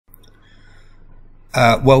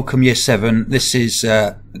Welcome Year 7. This is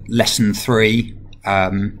Lesson 3.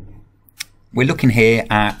 We're looking here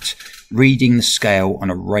at reading the scale on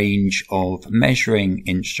a range of measuring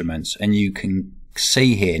instruments, and you can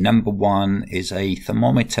see here number 1 is a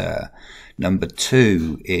thermometer, number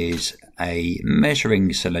 2 is a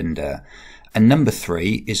measuring cylinder, and number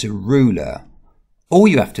 3 is a ruler. All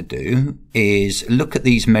you have to do is look at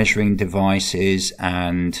these measuring devices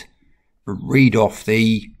and read off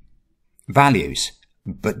the values,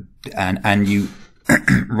 and you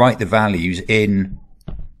write the values in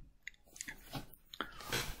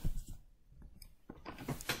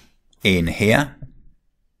here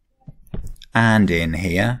and in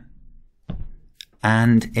here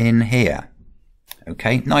and in here.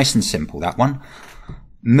 Okay, nice and simple, that one.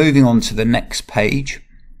 Moving on to the next page,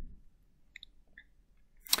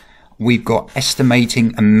 we've got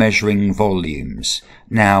estimating and measuring volumes.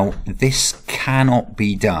 Now, this cannot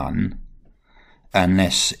be done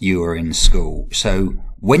unless you are in school. So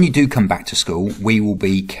when you do come back to school, we will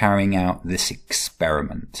be carrying out this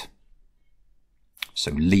experiment.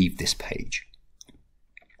 So leave this page.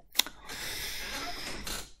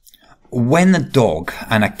 When the dog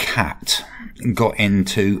and a cat got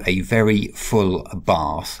into a very full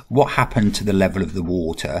bath, what happened to the level of the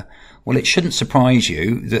water? Well, it shouldn't surprise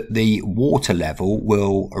you that the water level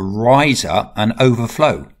will rise up and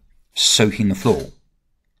overflow, soaking the floor.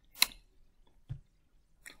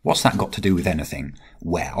 What's that got to do with anything?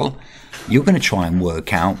 Well, you're going to try and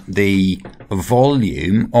work out the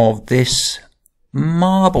volume of this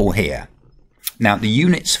marble here. Now, the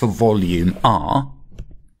units for volume are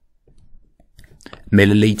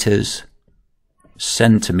milliliters,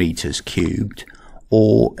 centimeters cubed,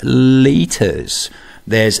 or liters.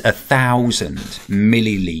 There's 1,000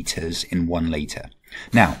 milliliters in 1 litre.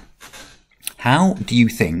 Now, how do you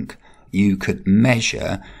think you could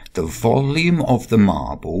measure the volume of the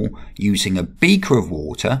marble using a beaker of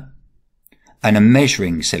water and a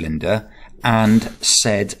measuring cylinder and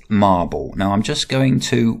said marble? Now, I'm just going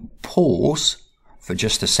to pause for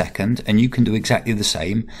just a second, and you can do exactly the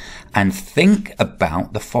same and think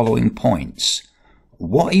about the following points.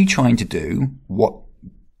 What are you trying to do? What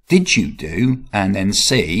did you do? And then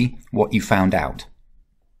see what you found out.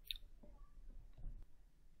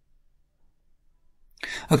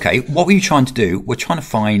 Okay, what were you trying to do? We're trying to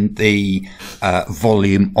find the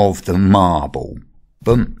volume of the marble.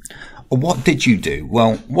 But what did you do?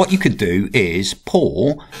 Well, what you could do is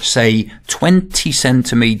pour, say, 20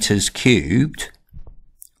 centimeters cubed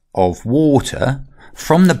of water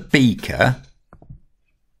from the beaker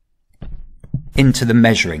into the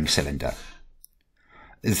measuring cylinder.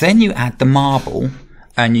 Then you add the marble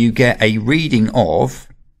and you get a reading of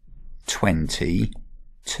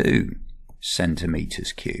 22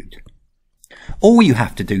 centimeters cubed. All you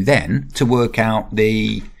have to do then to work out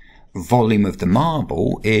the volume of the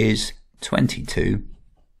marble is 22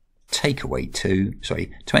 take away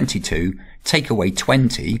 22 take away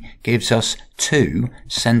 20 gives us 2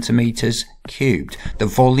 centimeters cubed. The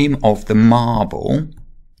volume of the marble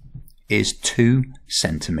is 2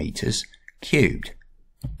 centimeters cubed.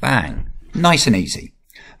 Bang. Nice and easy.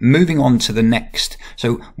 Moving on to the next.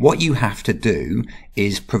 So what you have to do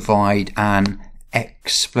is provide an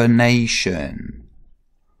explanation,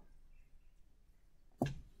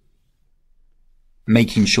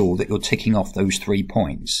 making sure that you're ticking off those 3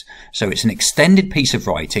 points. So it's an extended piece of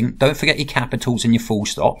writing. Don't forget your capitals and your full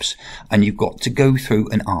stops. And you've got to go through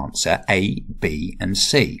and answer A, B, and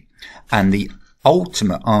C. And the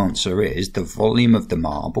ultimate answer is the volume of the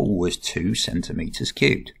marble was 2 centimeters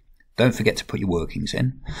cubed. Don't forget to put your workings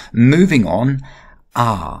in. Moving on,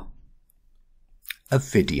 a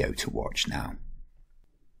video to watch now.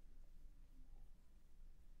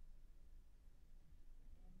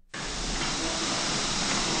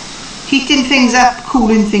 Heating things up,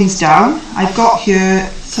 cooling things down. I've got here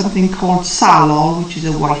something called salol, which is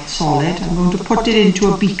a white solid. I'm going to put it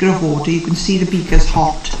into a beaker of water. You can see the beaker's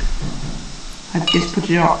hot. I've just put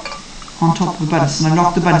it on top of the Bunsen. I've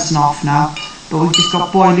knocked the Bunsen off now, but we've just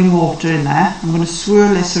got boiling water in there. I'm going to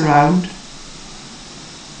swirl this around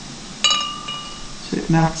so it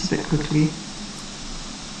melts a bit quickly, a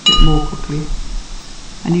bit more quickly.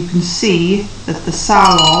 And you can see that the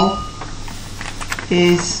salol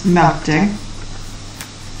is melting.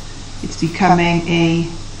 It's becoming a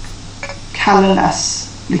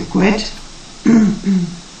colourless liquid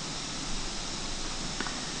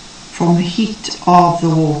from the heat of the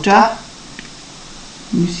water.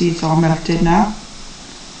 You see it's all melted now.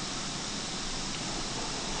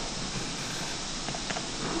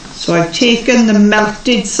 So I've taken the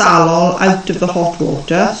melted salol out of the hot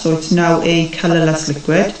water, so it's now a colourless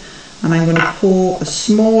liquid. and I'm going to pour a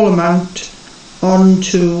small amount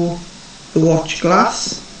onto the watch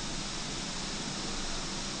glass.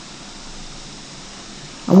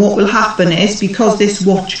 And what will happen is, because this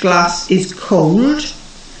watch glass is cold,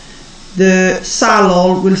 the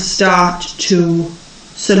salol will start to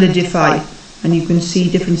solidify, and you can see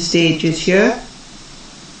different stages here,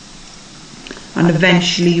 and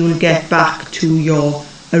eventually you will get back to your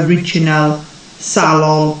original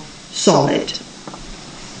salol solid.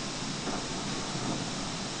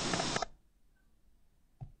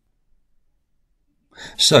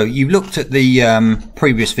 So you looked at the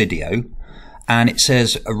previous video, and it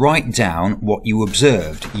says write down what you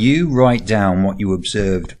observed. You write down what you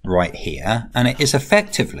observed right here, and it is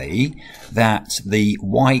effectively that the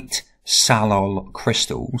white salol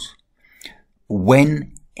crystals,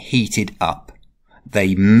 when heated up,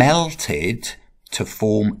 they melted to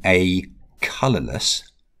form a colourless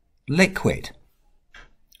liquid.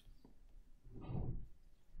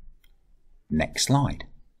 Next slide.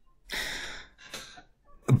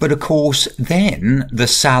 But of course, then the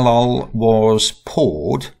salol was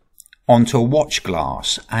poured onto a watch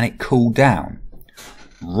glass and it cooled down.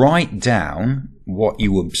 Write down what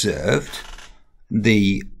you observed.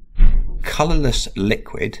 The colourless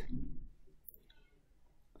liquid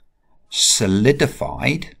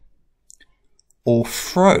solidified or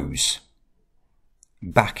froze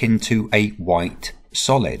back into a white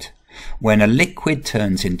solid. When a liquid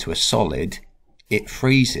turns into a solid, it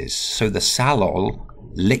freezes. So the salol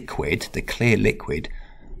liquid, the clear liquid,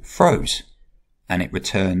 froze and it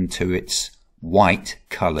returned to its white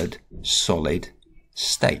coloured solid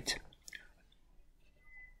state.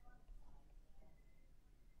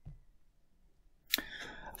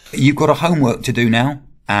 You've got a homework to do now,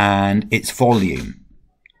 and it's volume.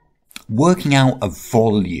 Working out a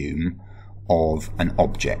volume of an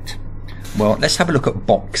object. Well, let's have a look at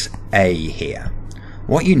box A here.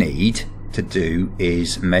 What you need to do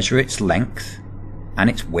is measure its length and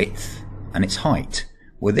its width and its height.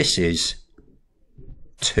 Well, this is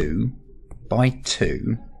 2 by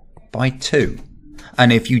 2 by 2.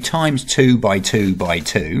 And if you times 2 by 2 by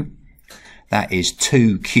 2, that is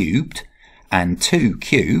 2 cubed, and 2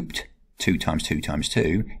 cubed, 2 times 2 times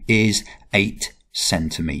 2, is 8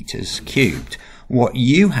 centimetres cubed. What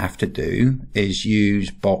you have to do is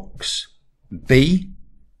use box B,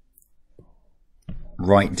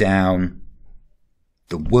 write down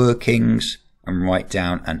the workings and write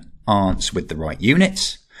down an answer with the right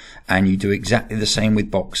units, and you do exactly the same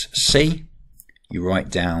with box C. You write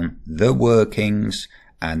down the workings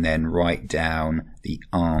and then write down the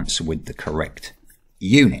answer with the correct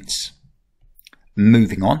units.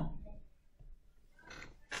 Moving on,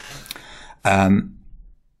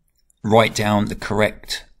 write down the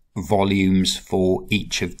correct volumes for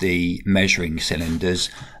each of the measuring cylinders.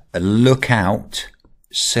 Look out,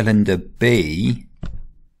 cylinder B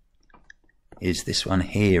is this one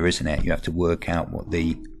here, isn't it? You have to work out what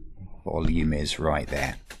the volume is right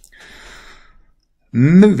there.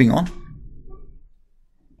 Moving on.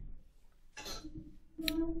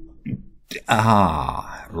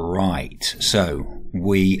 Right. So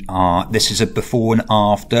this is a before and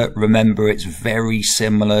after. Remember, it's very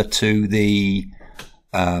similar to the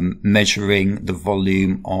measuring the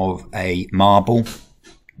volume of a marble.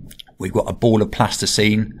 We've got a ball of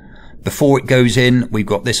plasticine. Before it goes in, we've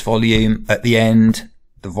got this volume. At the end,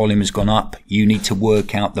 the volume has gone up. You need to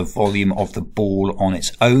work out the volume of the ball on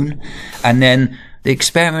its own. And then the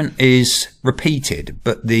experiment is repeated,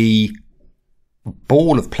 but the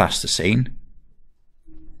ball of plasticine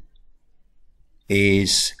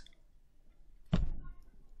is,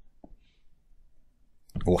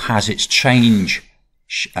 or has its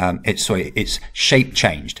its shape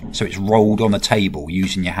changed. So it's rolled on the table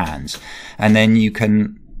using your hands. And then you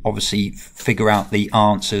can obviously figure out the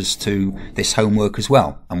answers to this homework as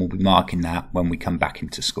well. And we'll be marking that when we come back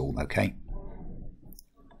into school, okay?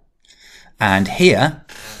 And here,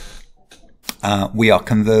 we are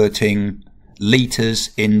converting litres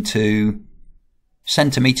into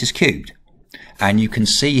centimetres cubed. And you can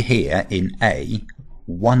see here in A,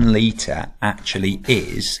 1 litre actually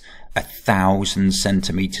is 1,000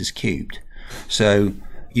 centimetres cubed. So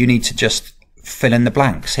you need to just fill in the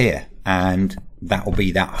blanks here, and that will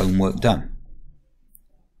be that homework done.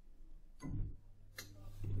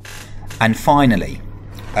 And finally,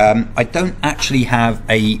 I don't actually have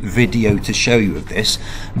a video to show you of this,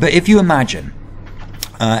 but if you imagine,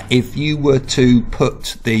 if you were to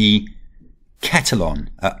put the kettle on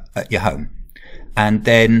at your home, and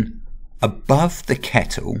then above the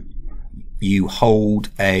kettle you hold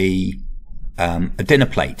a dinner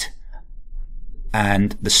plate,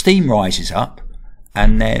 and the steam rises up,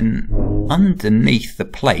 and then underneath the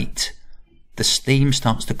plate, the steam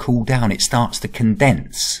starts to cool down. It starts to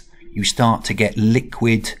condense. You start to get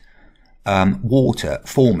liquid water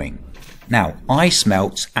forming. Now, ice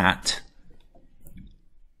melts at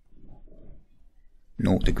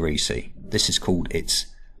 0 degrees C. This is called its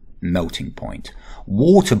melting point.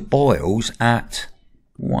 Water boils at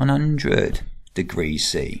 100 degrees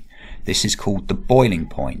C. This is called the boiling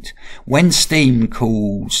point. When steam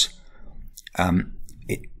cools,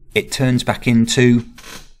 it turns back into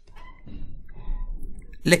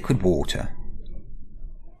liquid water.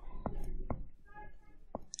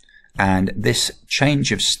 And this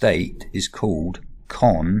change of state is called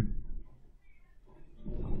condensing.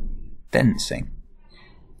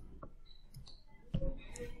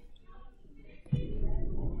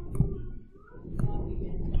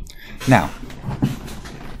 Now,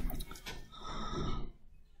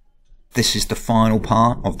 this is the final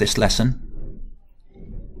part of this lesson.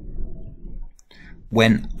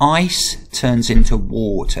 When ice turns into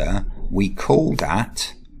water, we call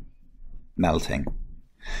that melting.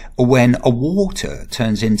 Or when a water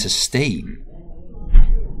turns into steam,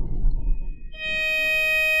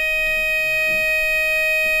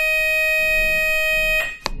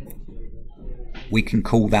 we can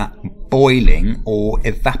call that boiling or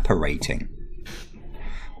evaporating.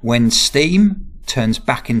 When steam turns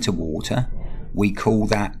back into water, we call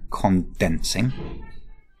that condensing.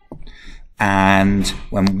 And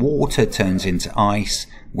when water turns into ice,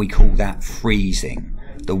 we call that freezing.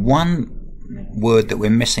 The one word that we're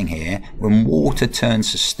missing here, when water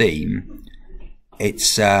turns to steam,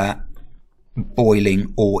 it's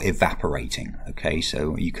boiling or evaporating. Okay,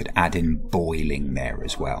 so you could add in boiling there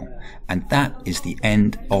as well. And that is the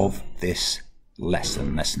end of this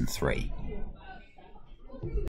lesson, lesson 3.